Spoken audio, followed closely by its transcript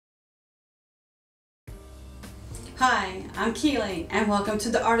Hi, I'm Keely and welcome to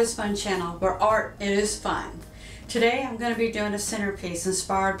the Art is Fun channel where art is fun. Today I'm going to be doing a centerpiece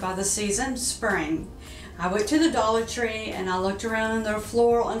inspired by the season, spring. I went to the Dollar Tree and I looked around in their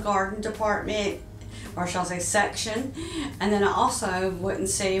floral and garden department, or shall I say section, and then I also went and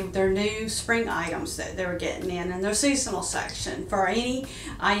see their new spring items that they were getting in their seasonal section for any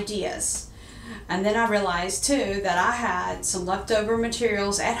ideas. And then I realized too that I had some leftover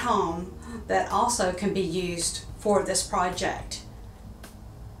materials at home that also can be used for this project.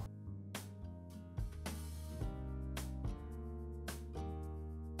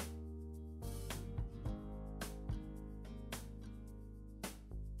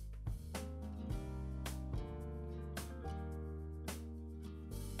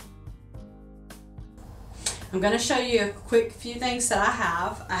 I'm going to show you a quick few things that I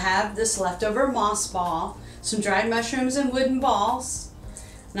have. I have this leftover moss ball, some dried mushrooms and wooden balls,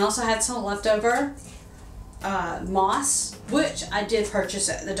 and I also had some leftover moss, which I did purchase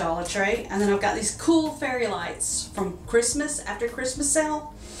at the Dollar Tree. And then I've got these cool fairy lights from Christmas, after Christmas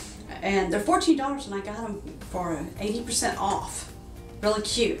sale, and they're $14 and I got them for 80% off. Really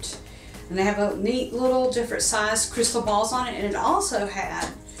cute. And they have a neat little different size crystal balls on it, and it also had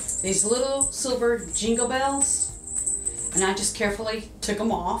these little silver jingle bells, and I just carefully took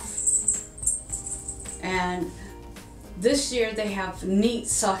them off. And this year they have neat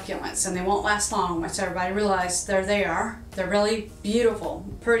succulents, and they won't last long once everybody realizes they're there. They're really beautiful,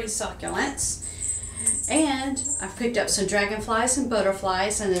 pretty succulents. And I've picked up some dragonflies and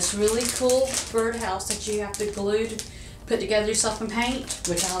butterflies and this really cool birdhouse that you have to glue to put together yourself and paint,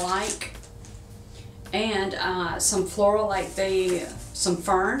 which I like. And some floral, like some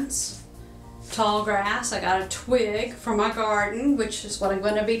ferns, tall grass. I got a twig from my garden, which is what I'm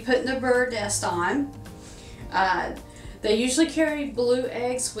going to be putting the bird nest on. They usually carry blue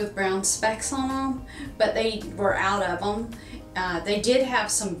eggs with brown specks on them, but they were out of them. They did have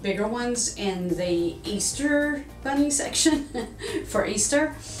some bigger ones in the Easter bunny section for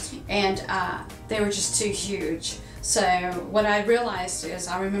Easter, and they were just too huge. So what I realized is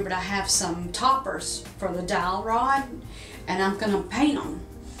I remembered I have some toppers for the dowel rod, and I'm going to paint them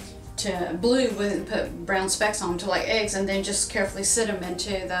to blue with and put brown specks on them to like eggs, and then just carefully sit them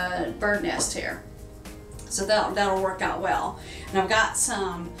into the bird nest here. So that'll work out well. And I've got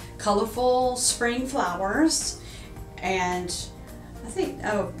some colorful spring flowers, and I think,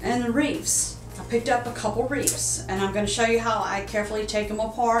 and the wreaths. I picked up a couple wreaths, and I'm going to show you how I carefully take them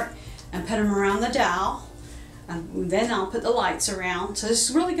apart and put them around the dowel. And then I'll put the lights around. So this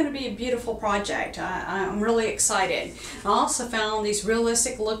is really going to be a beautiful project. I'm really excited. I also found these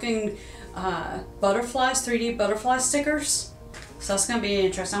realistic looking butterflies, 3D butterfly stickers. So that's going to be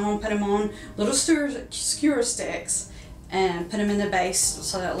interesting. I'm going to put them on little skewer sticks and put them in the base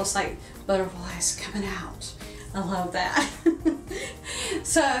so that it looks like butterflies coming out. I love that.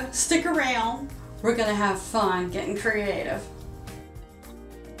 So stick around. We're going to have fun getting creative.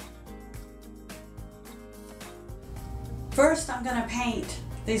 First, I'm going to paint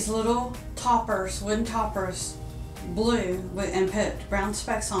these little toppers, wooden toppers, blue and put brown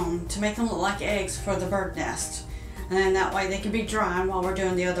specks on them to make them look like eggs for the bird nest. And then that way they can be drying while we're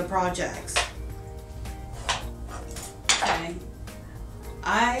doing the other projects. Okay.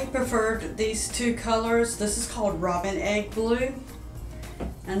 I preferred these two colors. This is called Robin Egg Blue.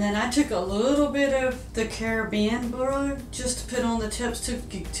 And then I took a little bit of the Caribbean blue just to put on the tips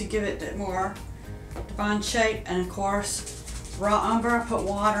to give it more divine shape. And of course, raw umber, I put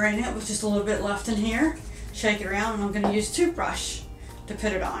water in it with just a little bit left in here. Shake it around, and I'm going to use a toothbrush to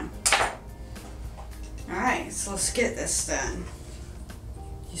put it on. Alright, so let's get this done.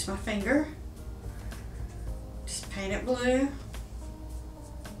 Use my finger. Just paint it blue.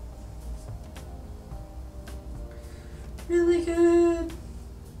 Really good.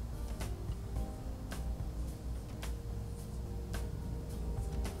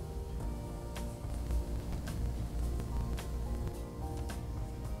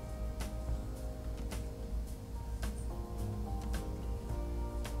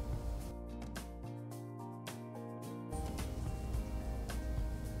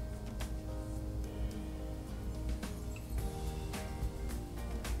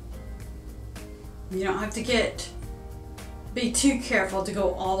 You don't have to be too careful to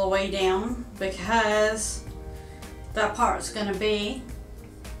go all the way down, because that part's going to be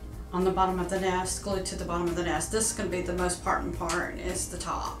on the bottom of the nest, glued to the bottom of the nest. This is going to be the most important part, is the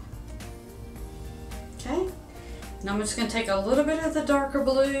top. Okay, now I'm just going to take a little bit of the darker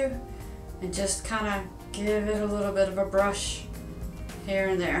blue and just kind of give it a little bit of a brush here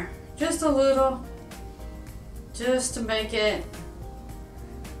and there. Just a little, just to make it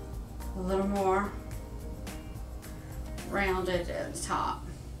a little more rounded at the top.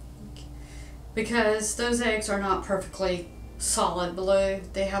 Because those eggs are not perfectly solid blue.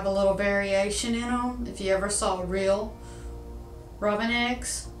 They have a little variation in them. If you ever saw real robin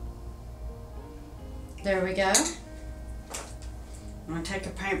eggs. There we go. I'm going to take a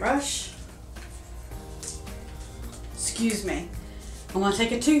paintbrush. Excuse me. I'm going to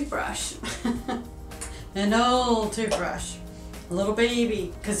take a toothbrush. An old toothbrush. A little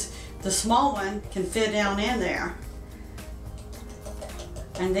baby. Because the small one can fit down in there.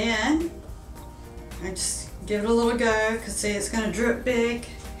 And then I just give it a little go, because see, it's going to drip big.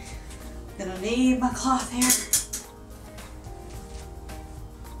 I'm going to need my cloth here.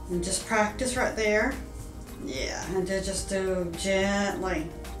 And just practice right there. Yeah, and then just do gently.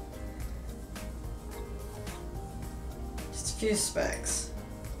 Just a few specks.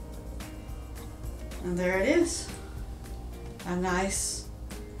 And there it is. A nice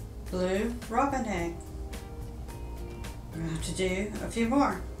blue robin egg. We're going to have to do a few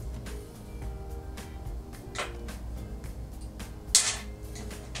more.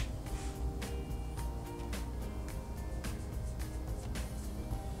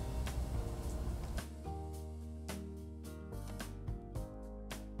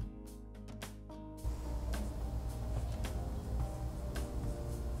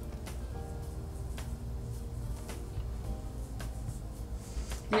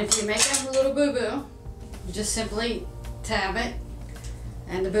 And if you make a little boo-boo, you just simply tab it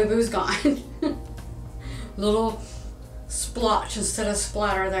and the boo-boo's gone. Little splotch instead of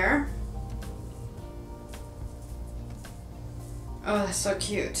splatter there. Oh, that's so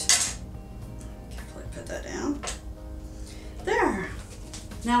cute. Carefully put that down. There.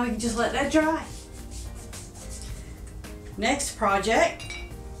 Now we can just let that dry. Next project.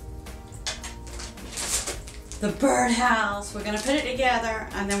 The birdhouse. We're going to put it together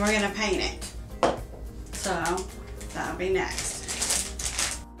and then we're going to paint it. So that'll be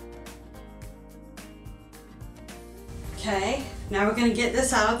next. Okay, now we're going to get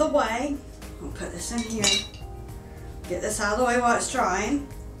this out of the way. I'll put this in here. Get this out of the way while it's drying.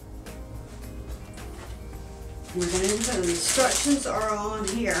 We're going to put the instructions are on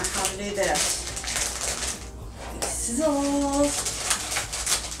here how to do this. Scissors.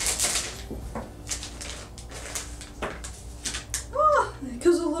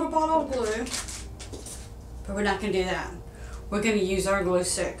 Bottle of glue, but we're not going to do that. We're going to use our glue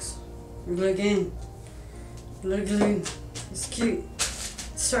sticks. Glue gun. Glue. It's cute.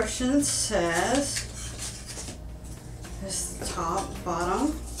 Instructions says there's the top,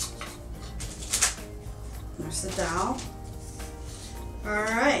 bottom. There's the dowel.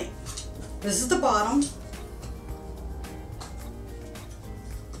 Alright. This is the bottom.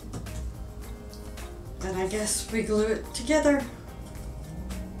 And I guess we glue it together.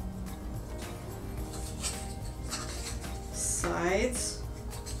 Sides,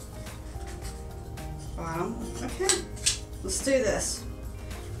 bottom. Okay, let's do this.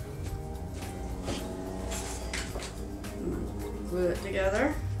 Glue it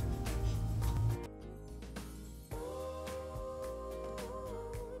together.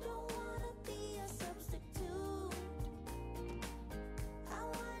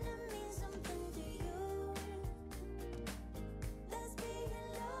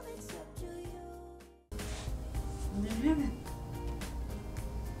 And there you have it.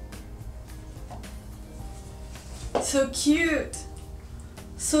 So cute,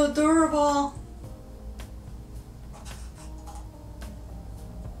 so adorable.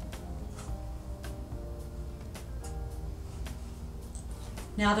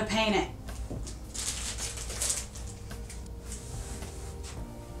 Now to paint it.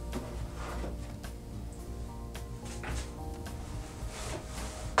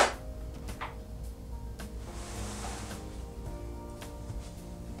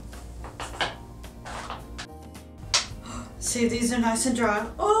 See, these are nice and dry.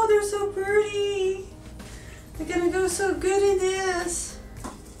 Oh, they're so pretty. They're gonna go so good in this.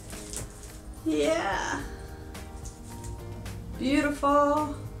 Yeah. Beautiful.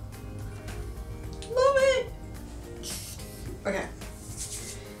 Love it. Okay.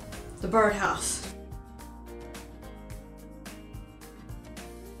 The birdhouse.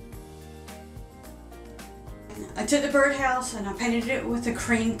 I took the birdhouse and I painted it with a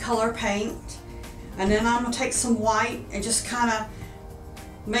cream color paint. And then I'm going to take some white and just kind of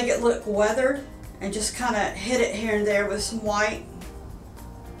make it look weathered and just kind of hit it here and there with some white.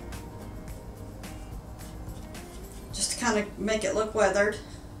 Just to kind of make it look weathered.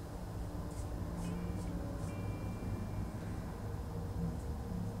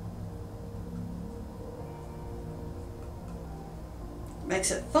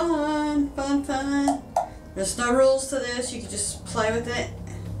 Makes it fun, fun, fun. There's no rules to this. You can just play with it.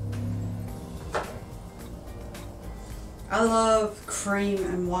 I love cream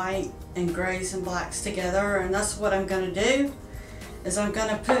and white and grays and blacks together, and that's what I'm going to do, is I'm going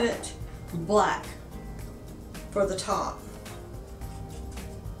to put black for the top.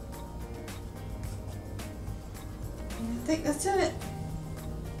 And I think that's it.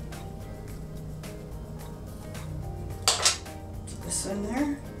 Put this in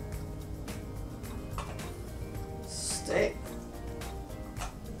there. Stick.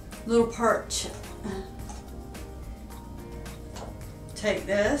 Little part. Take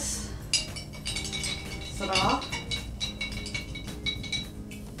this, set it off.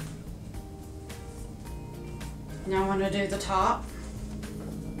 Now I'm going to do the top.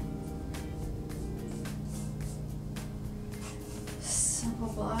 Simple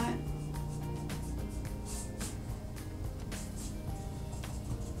black.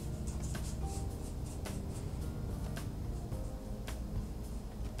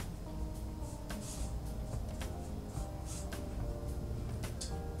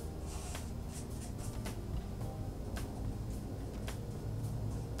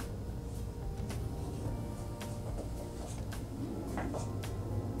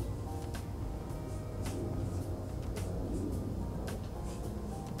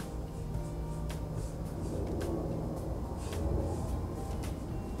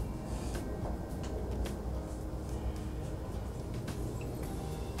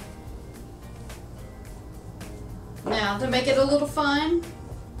 Now, to make it a little fun,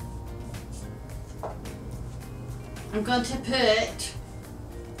 I'm going to put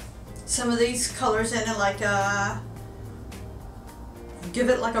some of these colors in it, like give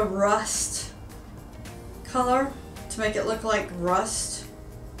it like a rust color to make it look like rust.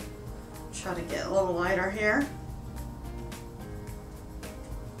 Try to get a little lighter here.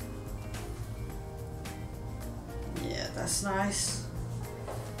 Yeah, that's nice.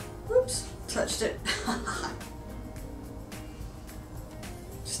 Oops, touched it.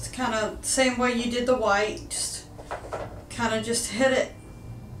 Just kind of same way you did the white, just kind of just hit it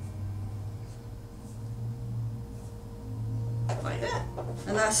like that,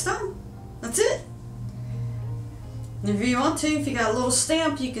 and that's done. That's it. And if you want to, if you got a little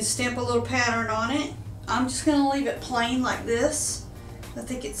stamp, you can stamp a little pattern on it. I'm just going to leave it plain like this. I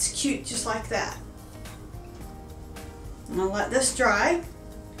think it's cute just like that. And I'll let this dry.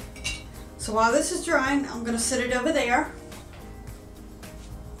 So while this is drying, I'm going to set it over there.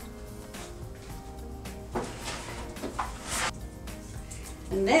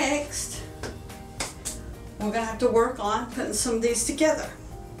 And next, we're going to have to work on putting some of these together.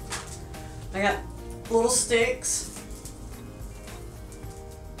 I got little sticks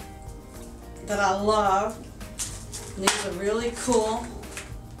that I love. And these are really cool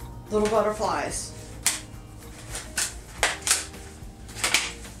little butterflies.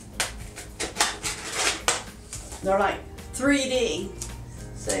 They're like 3D.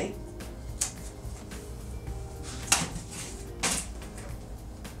 See?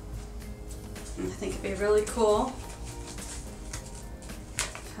 And I think it'd be really cool.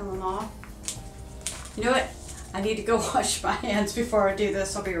 Peel them off. You know what? I need to go wash my hands before I do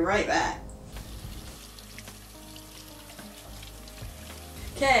this. I'll be right back.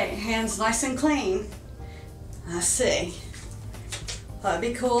 Okay, hands nice and clean. Let's see. That'd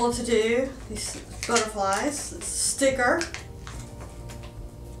be cool to do these butterflies. It's a sticker.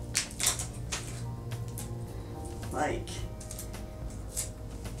 Like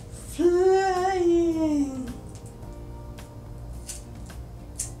flying.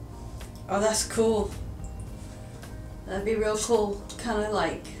 Oh, that's cool. That'd be real cool. Kind of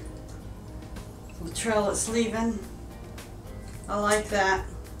like the trail it's leaving. I like that.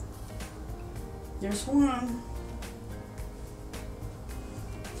 There's one.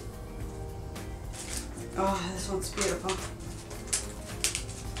 Oh, this one's beautiful.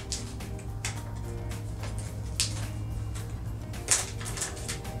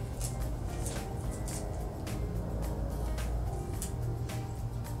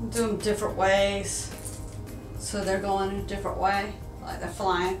 Do them different ways, so they're going a different way, like the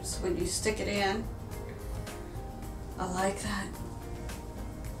flames when you stick it in. I like that.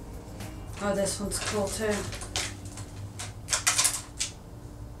 Oh, this one's cool too.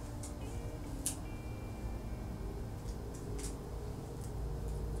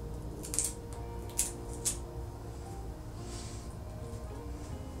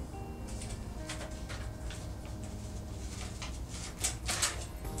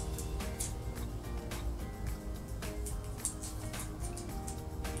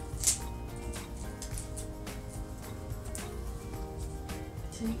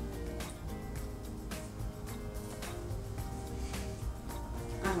 See?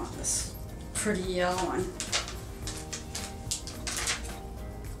 this pretty yellow one.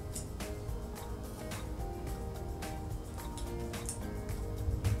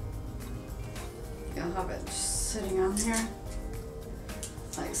 I'll have it just sitting on here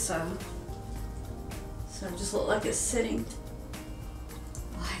like so. So it just look like it's sitting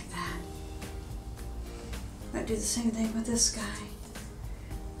like that. Might do the same thing with this guy.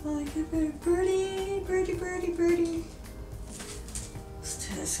 Like a birdie, birdie, birdie, birdie. Let's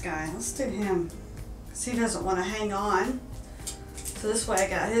do this guy. Let's do him. Because he doesn't want to hang on. So this way I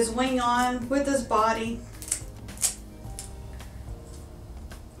got his wing on with his body.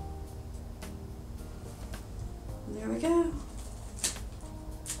 There we go.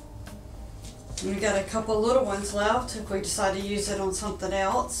 And we got a couple little ones left if we decide to use it on something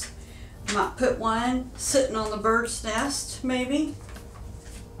else. Might put one sitting on the bird's nest, maybe.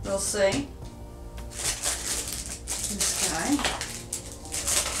 We'll see. This guy.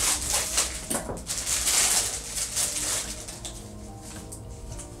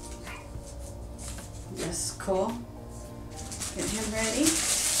 This is cool. Get him ready.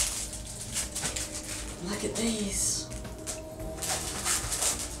 Look at these.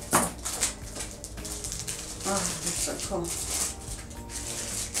 Oh, they're so cool.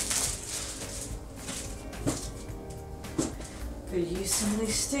 Could use some of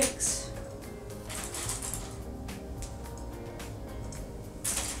these sticks.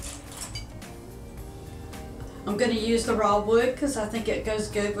 I'm going to use the raw wood because I think it goes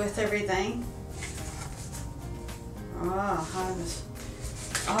good with everything.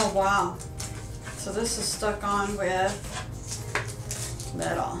 Oh wow. So this is stuck on with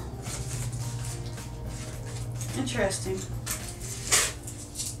metal. Interesting.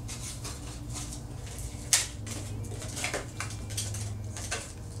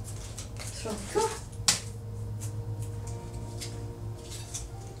 It's really cool.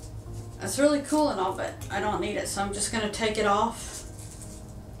 It's really cool and all, but I don't need it, so I'm just going to take it off.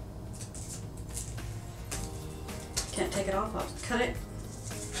 Can't take it off, I'll cut it.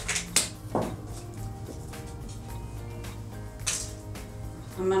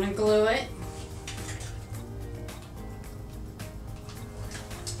 I'm going to glue it.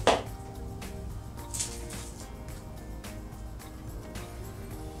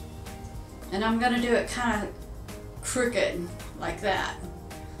 And I'm going to do it kind of crooked like that.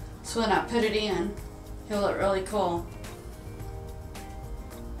 So when I put it in, he'll look really cool.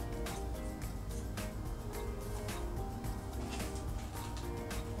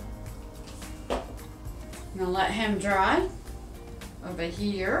 I'm going to let him dry over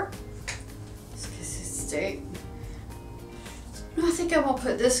here. Let's get his stick. I think I will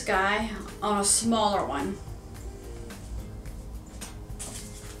put this guy on a smaller one.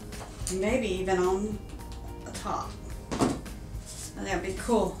 Maybe even on the top. I think that'd be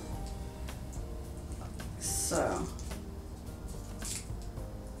cool. So.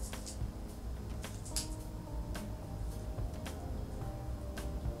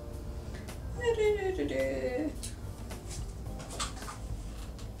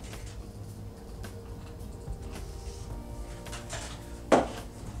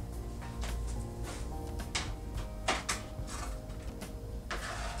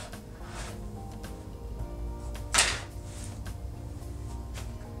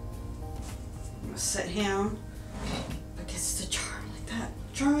 Set him against the jar like that.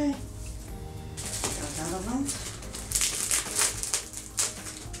 Dry. Got that of them.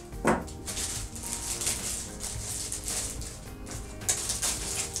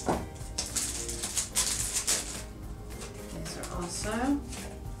 These are also.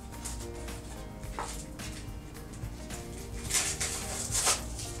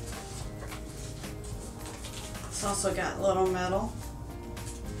 It's also got little metal,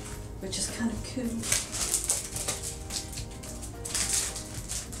 which is kind of cool.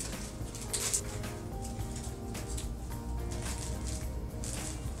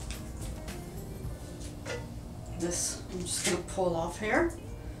 This I'm just going to pull off here.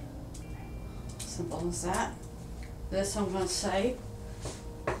 Simple as that. This I'm going to save.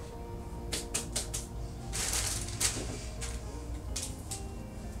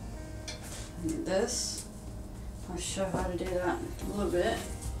 And this, I'll show how to do that in a little bit.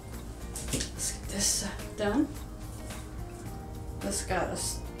 Let's get this done. This got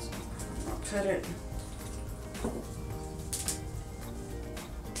us. I'll put it.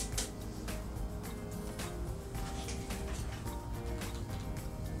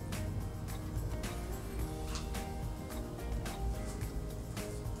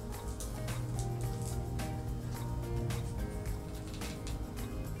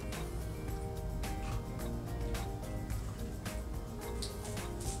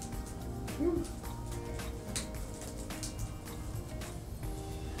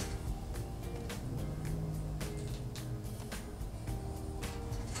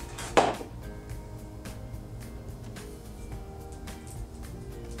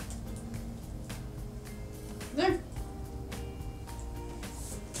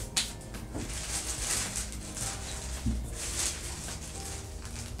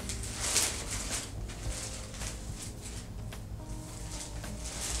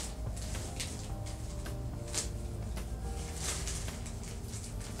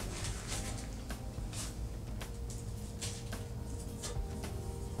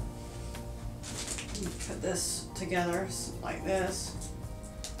 Put this together like this.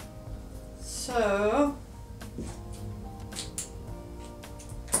 So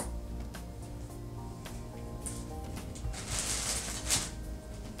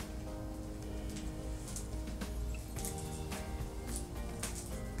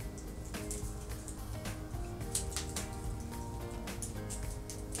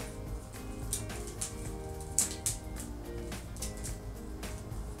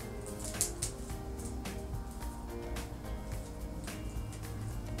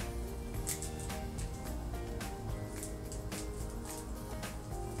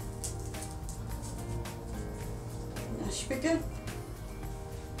that should be good.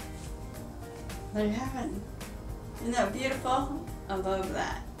 There you have it. Isn't that beautiful? I love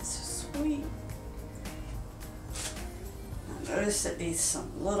that. It's so sweet. I noticed it needs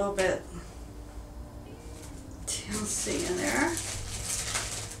some little bit TLC in there.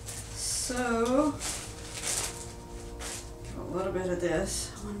 So give a little bit of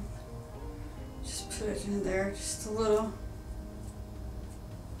this. Just put it in there, just a little.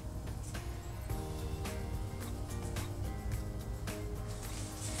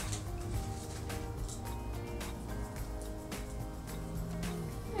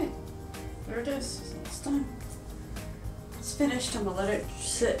 There it is. It's done. It's finished. I'm gonna let it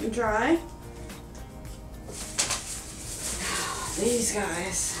sit and dry. These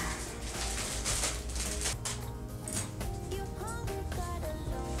guys.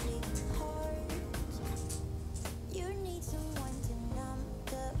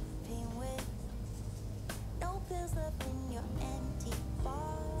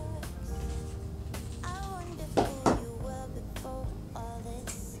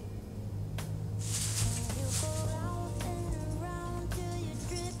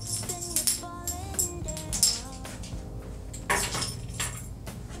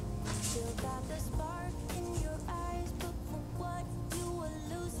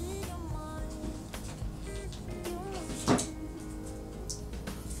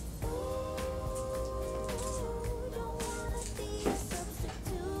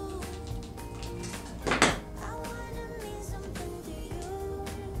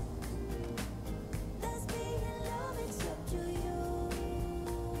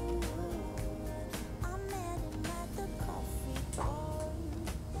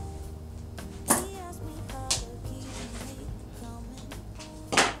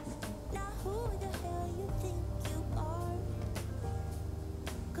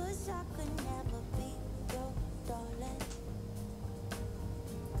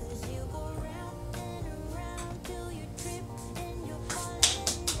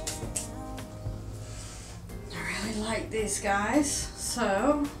 Like these guys,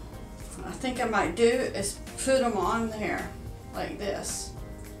 so I think I might do is put them on there like this.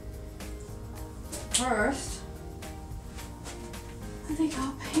 First, I think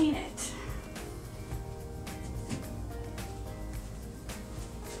I'll paint it.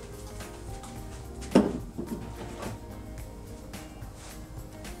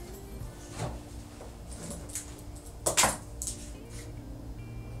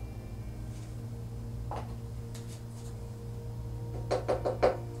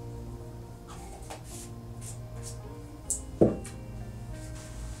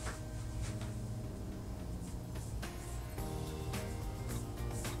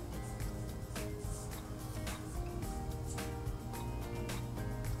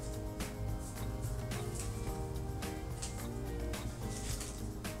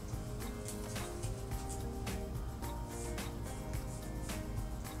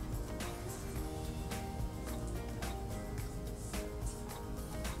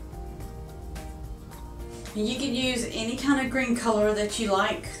 And you can use any kind of green color that you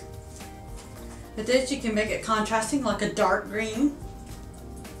like. With this you can make it contrasting, like a dark green.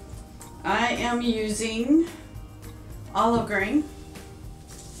 I am using olive green.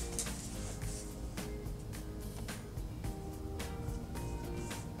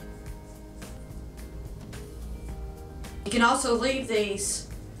 You can also leave these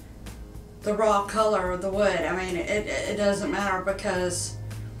the raw color of the wood. I mean, it doesn't matter because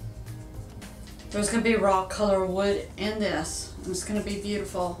there's going to be raw color wood in this, and it's going to be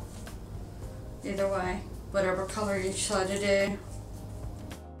beautiful either way, whatever color you decide to do.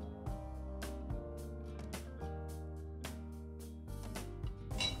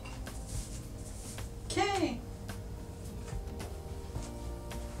 Okay.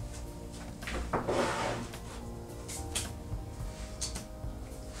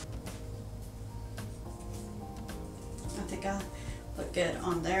 I think I look good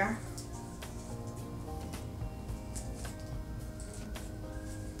on there.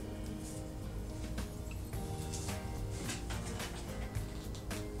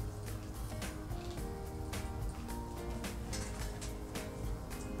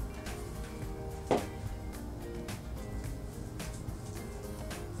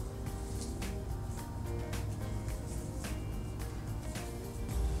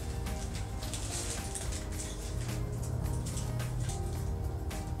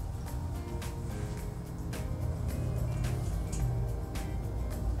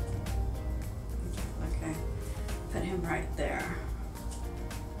 one right there.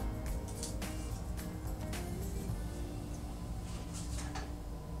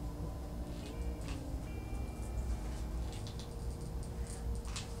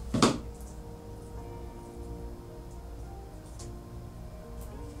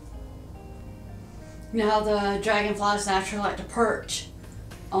 You know how the dragonflies naturally like to perch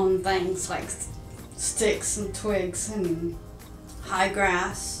on things like sticks and twigs and high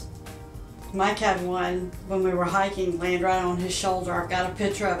grass. Mike had one when we were hiking land right on his shoulder. I've got a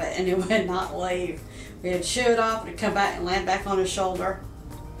picture of it and it would not leave. We had to shoo it off and it'd come back and land back on his shoulder.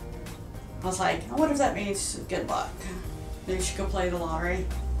 I was like, I wonder if that means good luck. Maybe you should go play the lottery.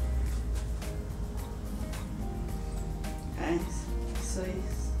 Okay, see,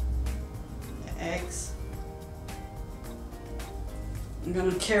 eggs. I'm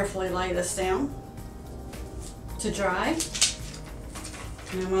going to carefully lay this down to dry.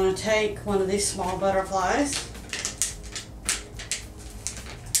 And I'm going to take one of these small butterflies.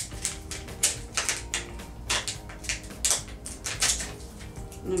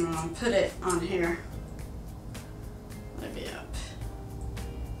 And I'm going to put it on here. Maybe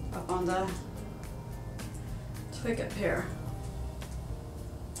up on the twig up here.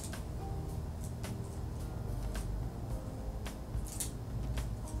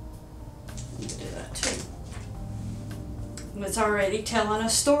 I'm going to do that too. It's already telling a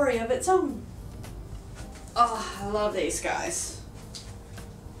story of its own. Oh, I love these guys.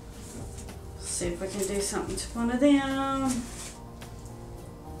 Let's see if we can do something to one of them. I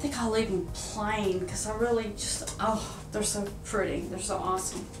think I'll leave them plain because I really just, oh, they're so pretty. They're so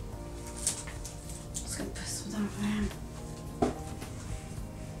awesome. Just gonna put some over there.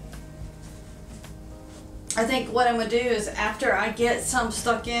 I think what I'm gonna do is after I get some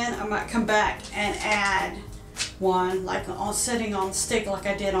stuck in, I might come back and add one like sitting on the stick like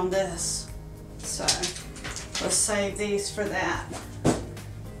I did on this. So let's save these for that.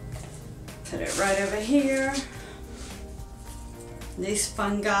 Put it right over here. These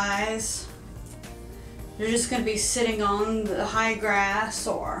fun guys, they're just going to be sitting on the high grass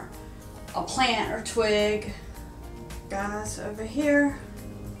or a plant or twig. Guys over here.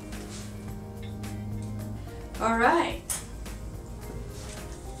 All right.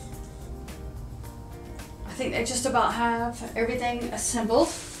 I think I just about have everything assembled.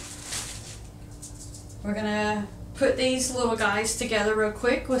 We're gonna put these little guys together real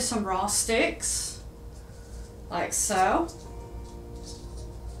quick with some raw sticks, like so.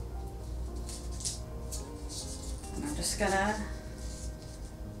 And I'm just gonna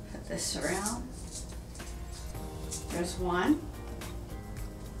put this around. There's one.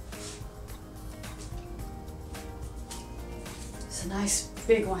 It's a nice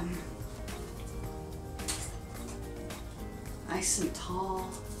big one. Nice and tall.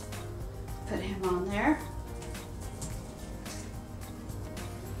 Put him on there.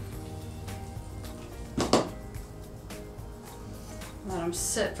 Let him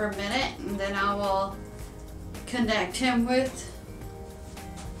sit for a minute and then I will connect him with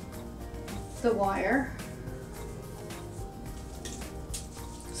the wire.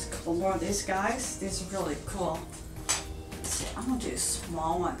 Just a couple more of these guys. These are really cool. Let's see, I'm gonna do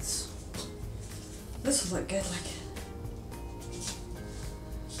small ones. This will look good like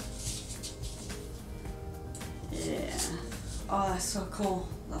yeah. Oh, that's so cool.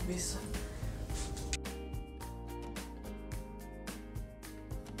 Love these so.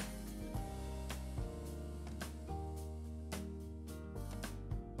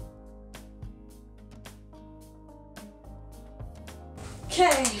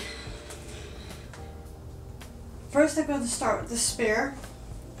 Okay. First I'm going to start with the spear.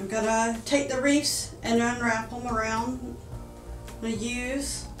 I'm going to take the reefs and unwrap them around. I'm going to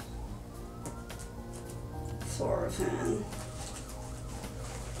use fluorophane.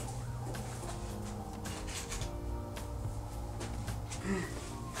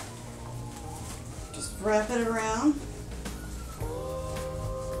 Just wrap it around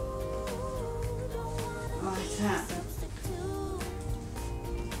like that.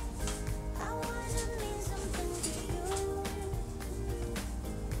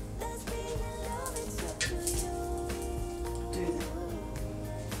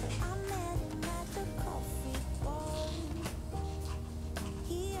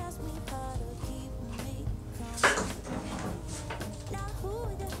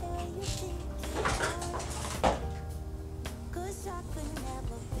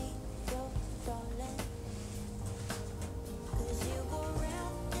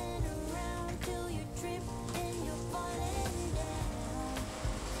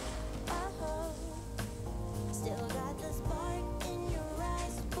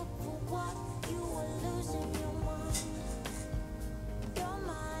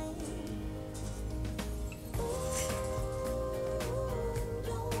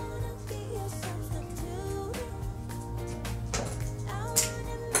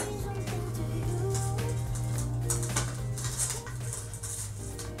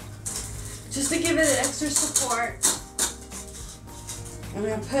 just to give it extra support, I'm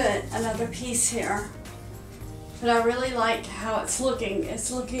going to put another piece here. But I really like how it's looking.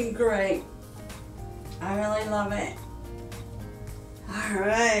 It's looking great. I really love it. All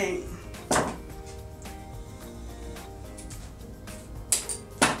right.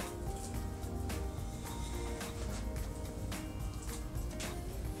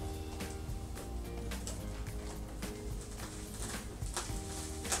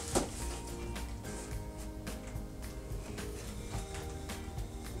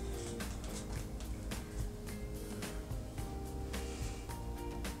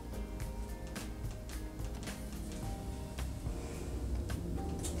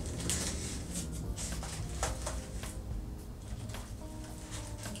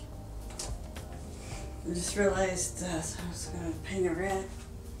 I just realized this. I was going to paint it red.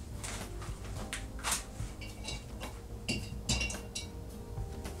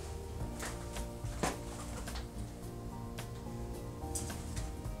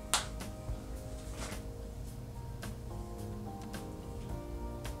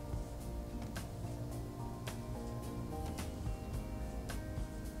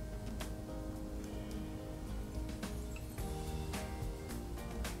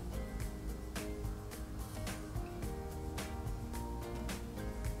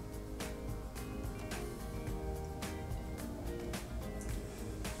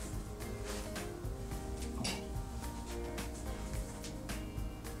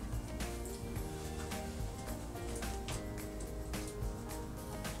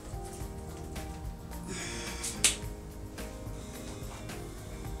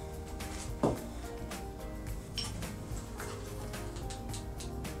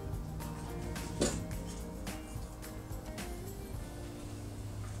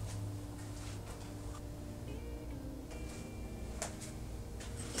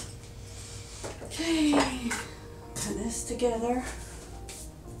 Okay, put this together.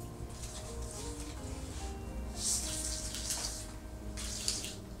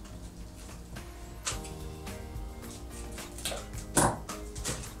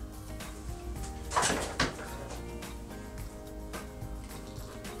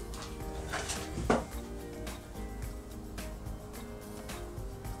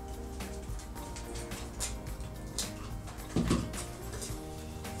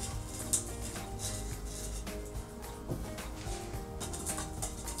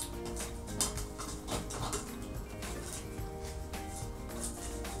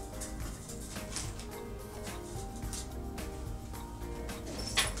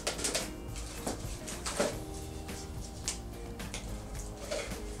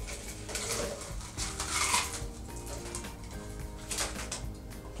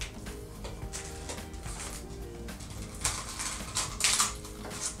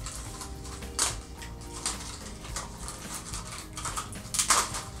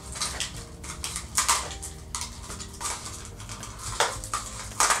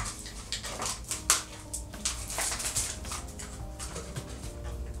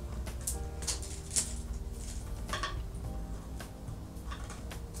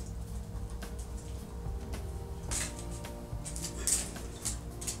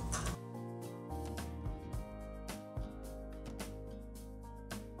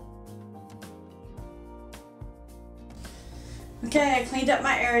 Okay, I cleaned up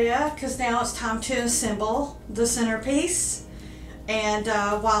my area because now it's time to assemble the centerpiece. And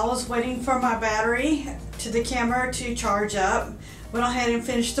while I was waiting for my battery to the camera to charge up, went ahead and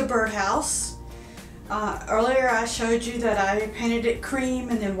finished the birdhouse. Earlier I showed you that I painted it cream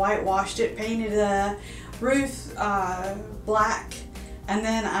and then whitewashed it, painted the roof black, and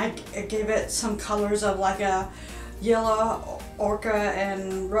then I gave it some colors of like a yellow ochre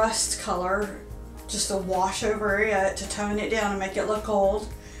and rust color, just a wash over it to tone it down and make it look old.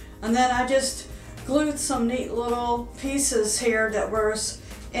 And then I just glued some neat little pieces here that was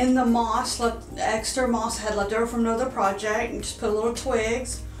in the moss, extra moss I had left over from another project, and just put little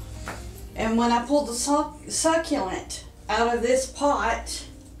twigs. And when I pulled the succulent out of this pot,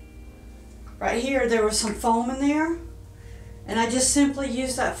 right here, there was some foam in there. And I just simply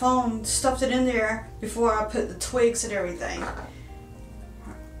used that foam, stuffed it in there before I put the twigs and everything.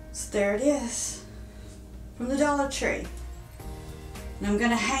 So there it is, from the Dollar Tree. And I'm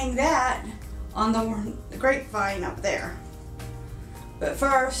gonna hang that on the grapevine up there. But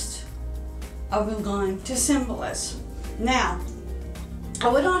first, I'm going to assemble this. Now, I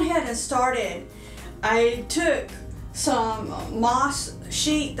went on ahead and started. I took some moss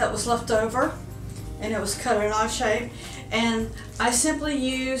sheet that was left over, and it was cut in odd shape, and I simply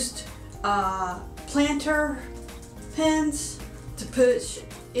used planter pins to push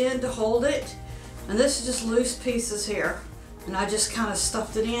in to hold it. And this is just loose pieces here. And I just kind of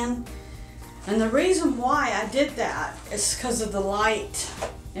stuffed it in. And the reason why I did that is because of the light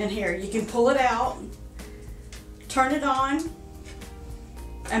in here. You can pull it out, turn it on,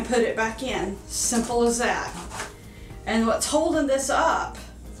 and put it back in. Simple as that. And what's holding this up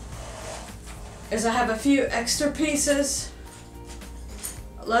is I have a few extra pieces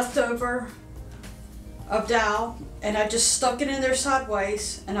left over of dowel, and I just stuck it in there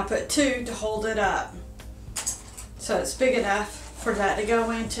sideways, and I put 2 to hold it up. So it's big enough for that to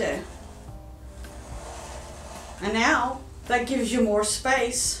go into. And now that gives you more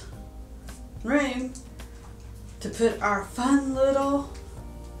space, room to put our fun little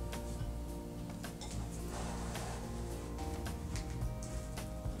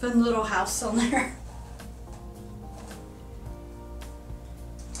house on there.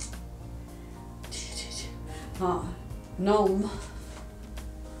 Gnome.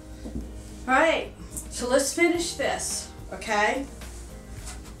 Alright, so let's finish this, okay?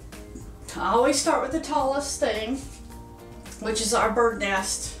 I always start with the tallest thing, which is our bird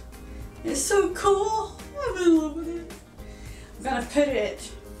nest. It's so cool. I'm in love with it. I'm gonna put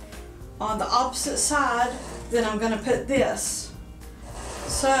it on the opposite side, then I'm gonna put this.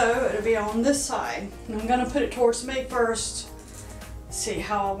 So it'll be on this side. And I'm gonna put it towards me first. See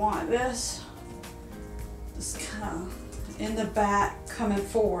how I want this. Just kind of in the back, coming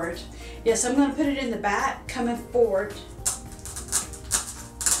forward. Yes, I'm gonna put it in the back, coming forward.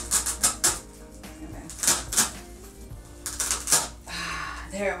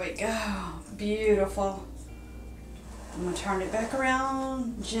 There we go. Beautiful. I'm going to turn it back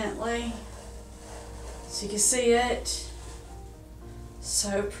around gently so you can see it.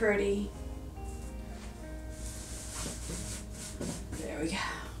 So pretty. There we go.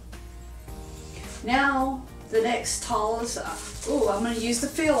 Now the next tall is I'm going to use the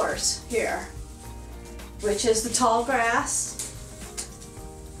fillers here, which is the tall grass.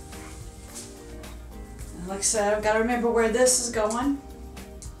 And like I said, I've got to remember where this is going.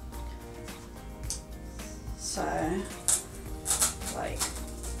 So, like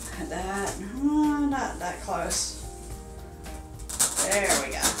that, not that close. There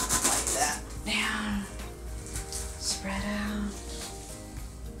we go, like that. Down, spread out,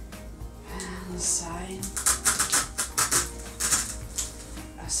 and the side.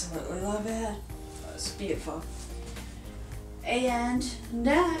 Absolutely love it. It's beautiful. And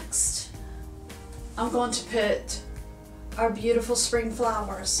next, I'm going to put our beautiful spring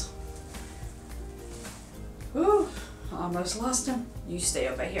flowers. Ooh, almost lost him. You stay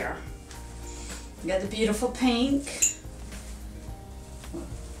over here. We got the beautiful pink.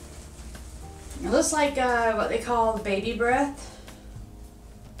 It looks like what they call baby breath.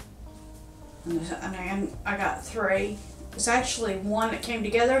 And I got 3. It's actually 1 that came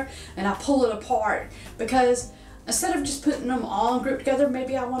together, and I pull it apart because instead of just putting them all grouped together,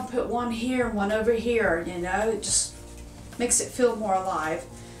 maybe I want to put 1 here and 1 over here. You know, it just makes it feel more alive.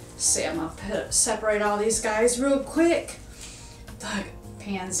 See, I'm gonna separate all these guys real quick. Look,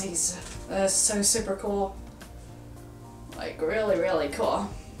 pansies. That's so super cool. Like really, really cool.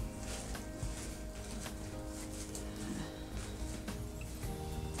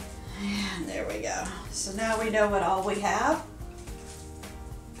 And there we go. So now we know what all we have.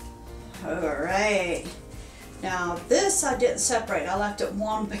 Alright. Now this I didn't separate. I left it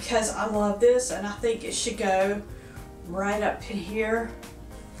 1 because I love this and I think it should go right up in here.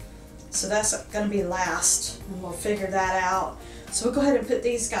 So that's going to be last, and we'll figure that out. So we'll go ahead and put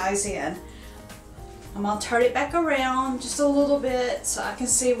these guys in. I'm going to turn it back around just a little bit so I can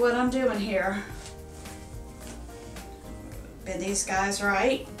see what I'm doing here. Bend these guys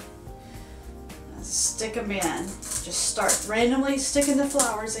right. And stick them in. Just start randomly sticking the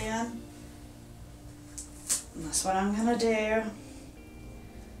flowers in. And that's what I'm going to do.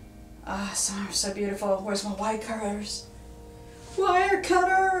 Ah, some are so beautiful. Where's my wire cutters? Wire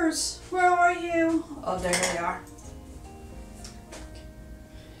cutters! Where are you? Oh, there they are.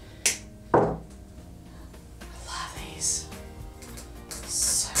 I love these.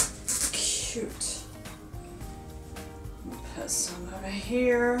 So cute. Put some over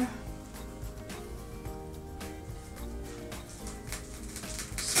here.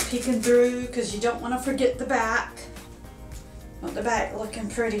 Just peeking through because you don't want to forget the back. Want the back looking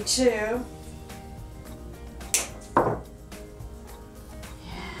pretty too.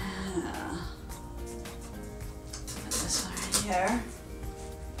 Here.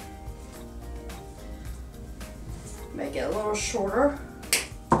 Make it a little shorter.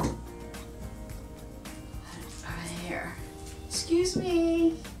 Right here. Excuse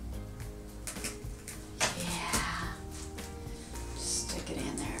me. Yeah. Just stick it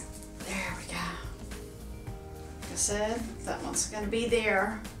in there said, that one's going to be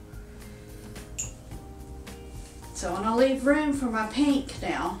there. So I want to leave room for my pink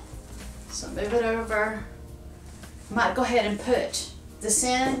now. So move it over. I might go ahead and put this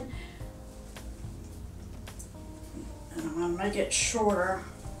in. And I'm going to make it shorter.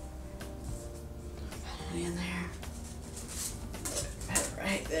 Put it in there. Put it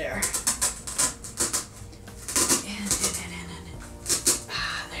right there.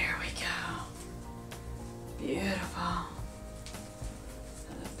 Ah, there we go. Beautiful.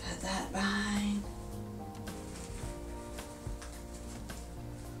 Put that behind.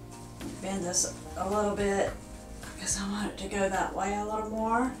 Bend this a little bit because I want it to go that way a little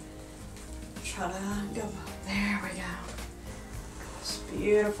more. Try to go, there we go. It's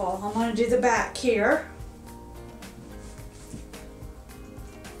beautiful. I'm going to do the back here.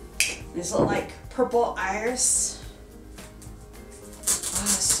 These look like purple iris. Oh,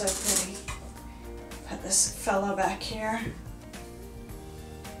 it's so pretty. Put this fellow back here.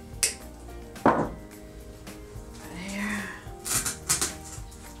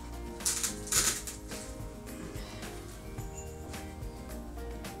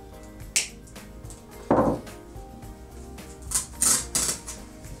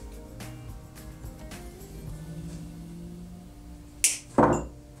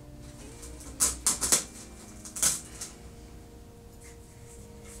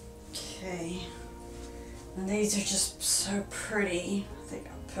 Okay, and these are just so pretty. I think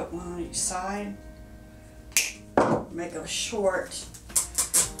I'll put one on each side. Make them short.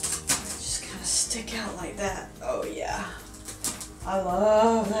 Just kind of stick out like that. Oh yeah, I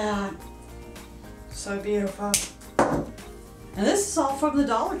love that. So beautiful. And this is all from the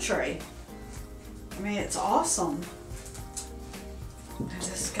Dollar Tree. I mean, it's awesome. There's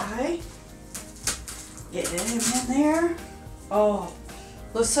this guy. Get him in there. Oh.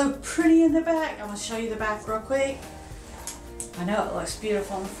 Looks so pretty in the back. I'm going to show you the back real quick. I know it looks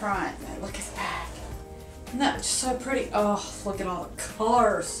beautiful in the front, but look at the back. Isn't that just so pretty? Oh, look at all the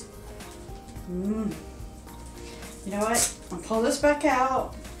colors. You know what? I'm going to pull this back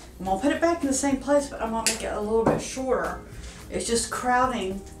out. I'm going to put it back in the same place, but I'm going to make it a little bit shorter. It's just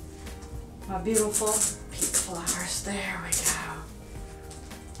crowding my beautiful pink flowers. There we go.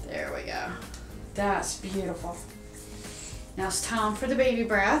 There we go. That's beautiful. Now it's time for the baby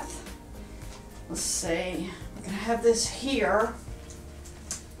breath. Let's see, I'm gonna have this here.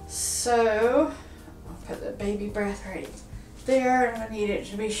 So I'll put the baby breath right there. I need it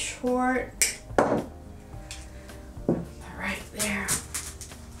to be short. Right there.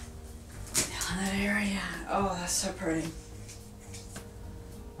 Down that area. Oh, that's so pretty.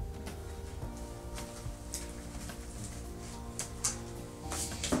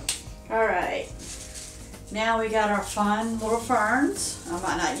 All right. Now we got our fun little ferns. I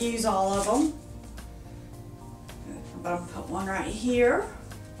might not use all of them, but I'll put one right here.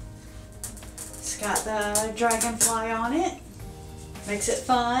 It's got the dragonfly on it. Makes it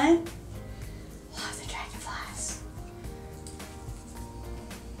fun. Love the dragonflies.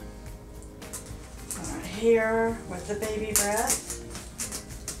 Right here with the baby breath.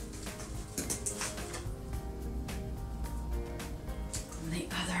 And the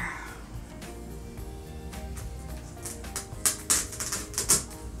other.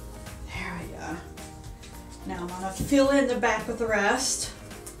 Now I'm going to fill in the back with the rest.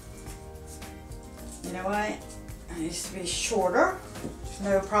 You know what? It needs to be shorter.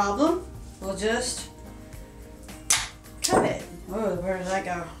 No problem. We'll just cut it. Oh, where did that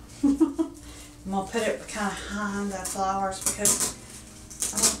go? I'm going to put it kind of behind the flowers because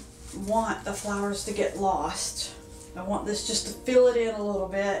I don't want the flowers to get lost. I want this just to fill it in a little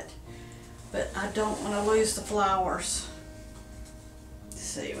bit, but I don't want to lose the flowers. Let's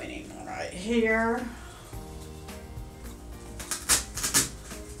see, we need one right here.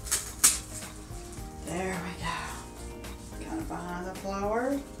 There we go. Kind of behind the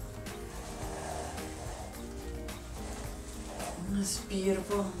flower. That's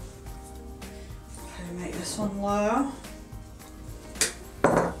beautiful. Try to make this one low.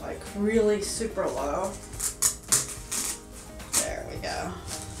 Like really super low. There we go.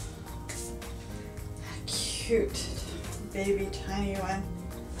 Cute baby tiny one.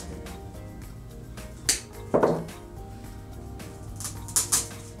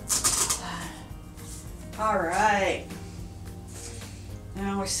 All right,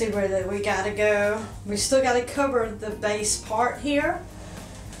 now we see where we gotta go. We still gotta cover the base part here.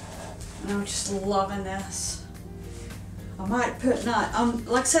 And I'm just loving this. I might put like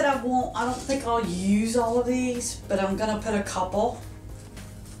I said, I don't think I'll use all of these, but I'm gonna put a couple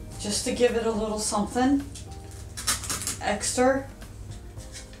just to give it a little something extra.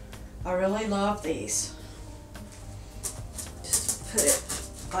 I really love these. put it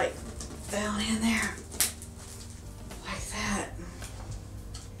like down in there. Like that.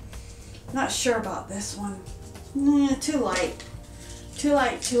 Not sure about this one. Nah, too light. Too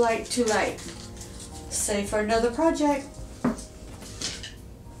light, too light, too light. Save for another project.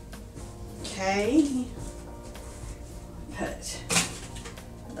 Okay. Put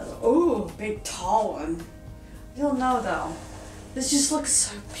another, ooh, big tall one. I don't know though. This just looks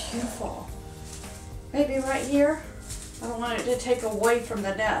so beautiful. Maybe right here. I don't want it to take away from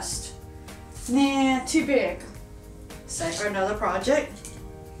the nest. Nah, too big. Save for another project.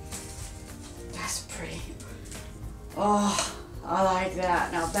 That's pretty. Oh, I like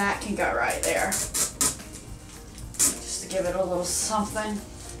that. Now that can go right there. Just to give it a little something.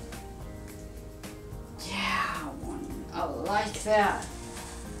 Yeah, I like that.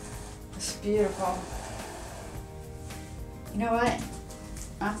 It's beautiful. You know what?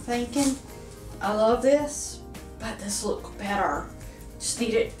 I'm thinking, I love this, but this looks better. Just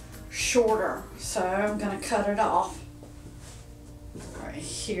need it shorter. So I'm gonna cut it off right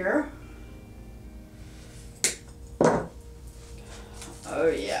here. Oh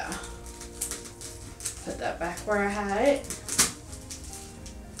yeah. Put that back where I had it.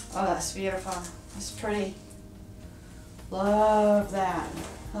 Oh, that's beautiful. That's pretty. Love that.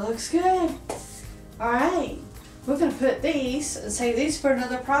 It looks good. All right. We're going to put these and save these for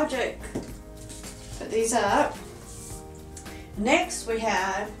another project. Put these up. Next we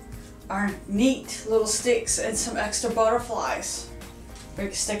had our neat little sticks and some extra butterflies. We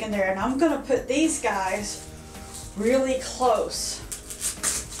can stick in there. And I'm going to put these guys really close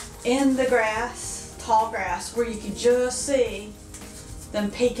in the grass, tall grass, where you can just see them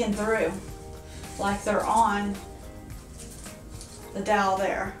peeking through like they're on the dowel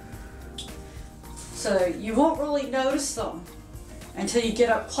there. So you won't really notice them until you get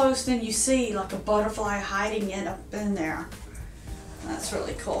up close, then you see like a butterfly hiding it up in there. That's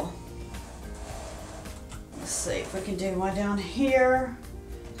really cool. Let's see if we can do one down here.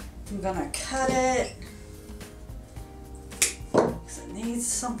 I'm gonna cut it because it needs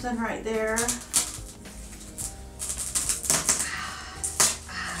something right there.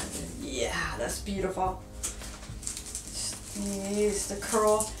 Yeah, that's beautiful. Just needs to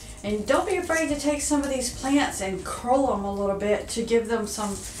curl. And don't be afraid to take some of these plants and curl them a little bit to give them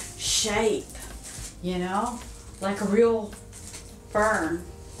some shape, you know, like a real fern.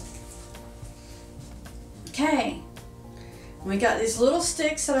 Okay, we got these little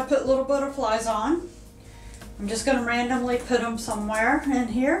sticks that I put little butterflies on. I'm just going to randomly put them somewhere in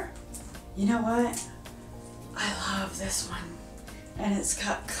here. You know what? I love this one. And it's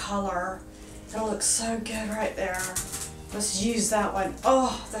got color. It looks so good right there. Let's use that one.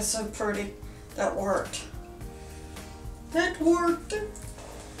 Oh, that's so pretty. That worked. That worked.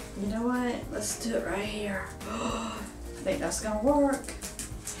 You know what? Let's do it right here. I think that's gonna work.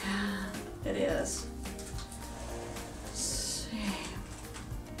 Yeah, it is. Let's see.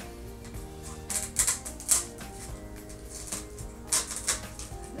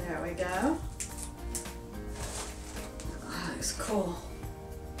 There we go. That looks cool.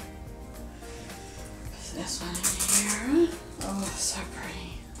 This one in here. Oh, so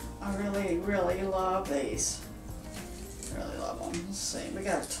pretty. I really, really love these. Really love them. Let's see. We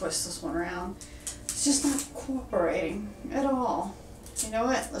gotta twist this one around. It's just not cooperating at all. You know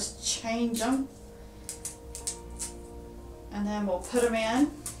what? Let's change them. And then we'll put them in.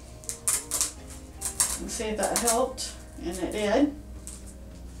 And see if that helped. And it did.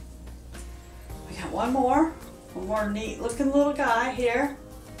 We got one more neat looking little guy here.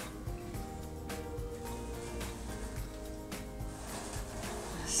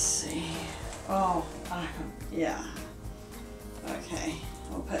 Oh, yeah. Okay,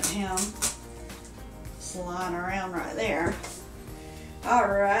 we'll put him flying around right there. All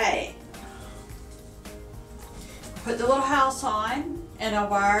right. Put the little house on, and I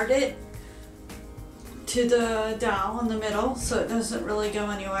wired it to the dowel in the middle so it doesn't really go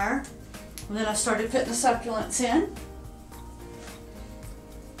anywhere. And then I started putting the succulents in,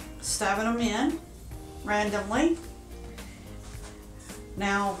 stabbing them in randomly.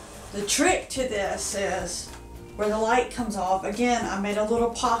 Now, the trick to this is where the light comes off. Again, I made a little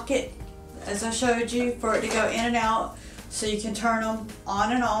pocket, as I showed you, for it to go in and out so you can turn them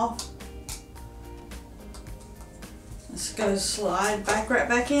on and off. This goes slide right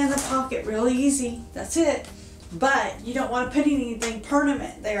back in the pocket, really easy. That's it. But you don't want to put anything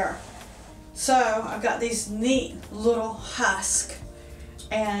permanent there. So I've got these neat little husks,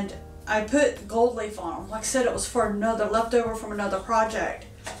 and I put gold leaf on them. Like I said, it was for another leftover from another project.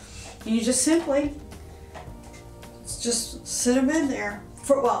 And you just simply just sit them in there.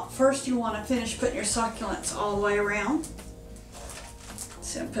 Well, first you want to finish putting your succulents all the way around.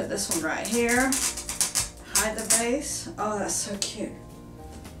 So put this one right here. Hide the base. Oh, that's so cute.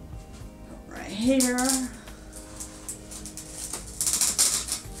 Put right here.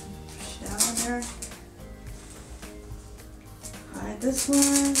 Push down there. Hide this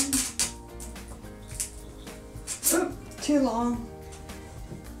one. Oop, too long.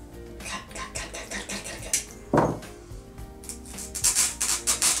 Cut.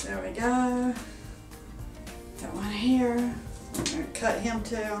 There we go. Got one here. I'm going to cut him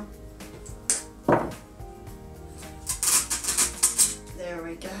too. There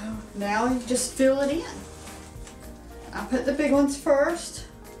we go. Now you just fill it in. I put the big ones first.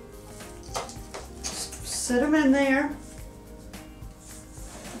 Just sit them in there.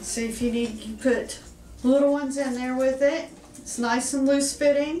 See if you need, you put little ones in there with it. It's nice and loose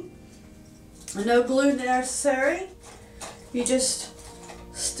fitting. No glue necessary. You just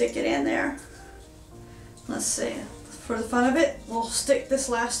stick it in there. Let's see. For the fun of it, we'll stick this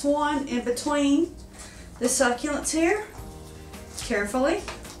last one in between the succulents here. Carefully.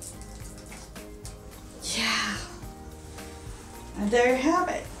 Yeah. And there you have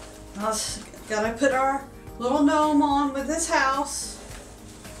it. Now, gotta put our little gnome on with this house.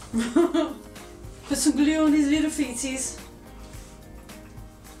 Put some glue on these little feetsies.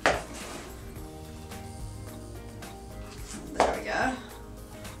 There we go.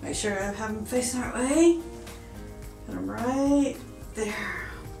 Make sure I have them facing that way. Put them right there.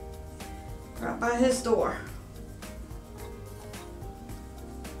 Right by his door.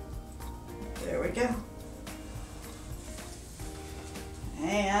 There we go.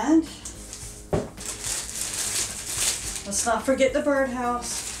 And let's not forget the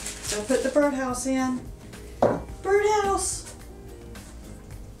birdhouse. So put the birdhouse in. Birdhouse!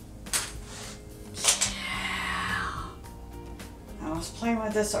 Yeah! I was playing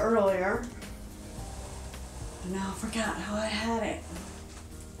with this earlier. And now I forgot how I had it.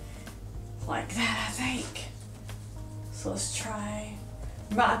 Like that, I think. So let's try.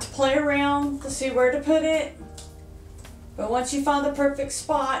 I'm about to play around to see where to put it. But once you find the perfect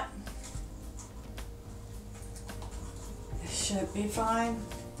spot, it should be fine.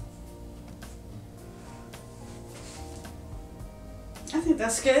 I think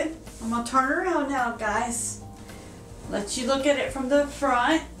that's good. I'm gonna turn around now, guys. Let you look at it from the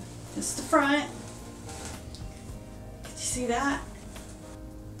front. Just the front. Did you see that?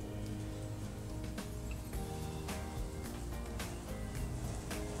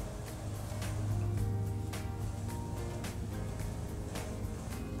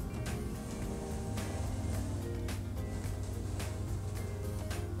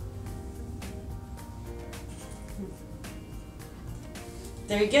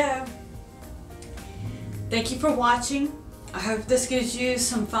 There you go. Thank you for watching. I hope this gives you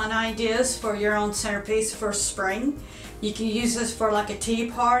some fun ideas for your own centerpiece for spring. You can use this for like a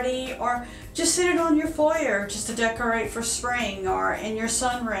tea party, or just sit it on your foyer just to decorate for spring, or in your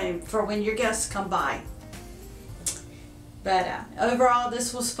sunroom for when your guests come by. But overall,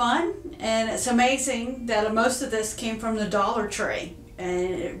 this was fun, and it's amazing that most of this came from the Dollar Tree, and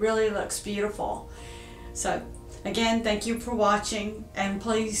it really looks beautiful. So again, thank you for watching, and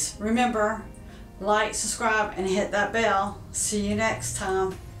please remember, like, subscribe, and hit that bell. See you next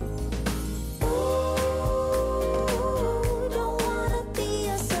time.